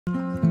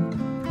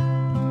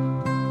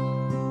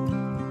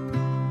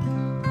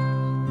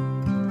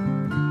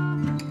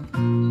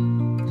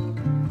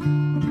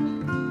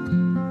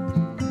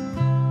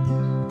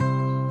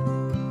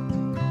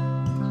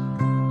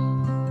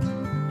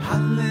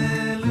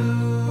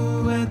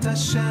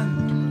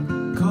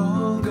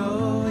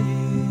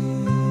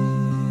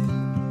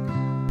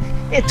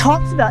It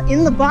talks about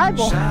in the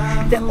Bible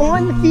that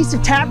on the Feast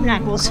of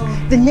Tabernacles,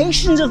 the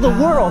nations of the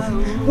world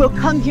will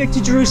come here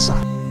to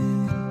Jerusalem.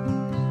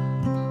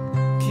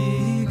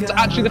 It's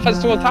actually the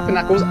Festival of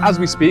Tabernacles as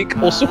we speak,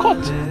 or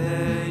Sukkot.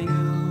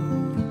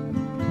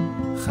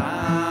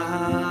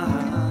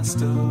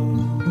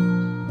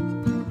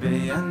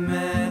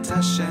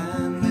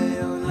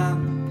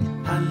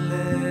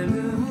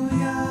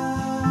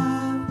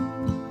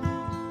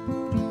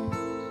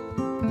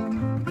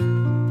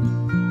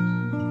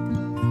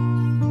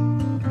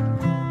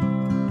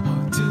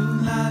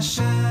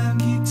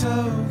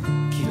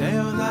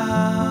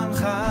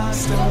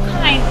 So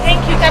kind.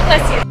 Thank you. God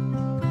bless you.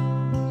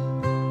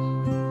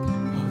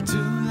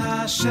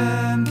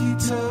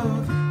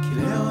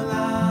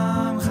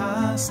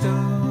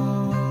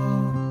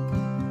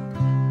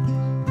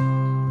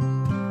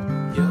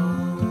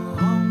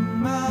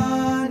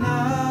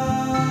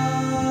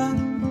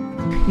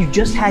 You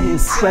just had an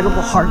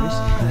incredible harvest.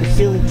 You're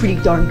feeling pretty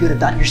darn good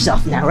about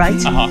yourself now,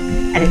 right?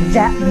 And at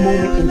that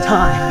moment in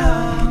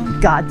time,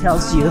 God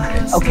tells you,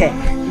 okay,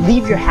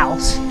 leave your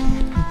house,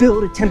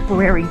 build a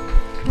temporary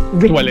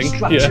dwelling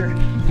structure,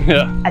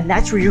 and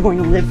that's where you're going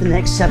to live for the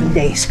next 7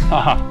 days.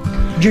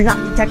 You're not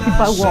protected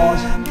by walls.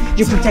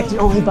 You're protected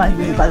only by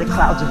me, by the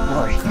clouds of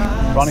glory.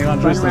 Running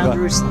around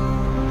Jerusalem.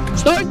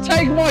 Don't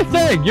take my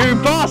thing, you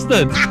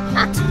bastard!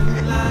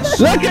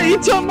 Look at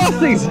you took my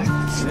things!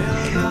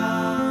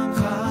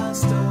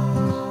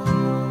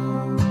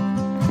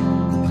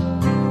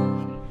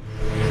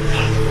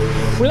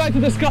 We like to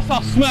discuss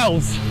our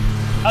smells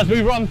as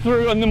we run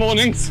through in the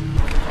mornings.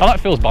 I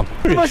like Phil's bum.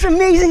 The most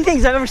amazing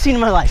things I've ever seen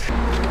in my life.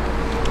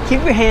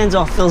 Keep your hands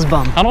off Phil's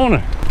bum. I don't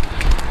want to.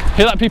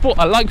 Hear that, people?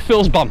 I like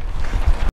Phil's bum.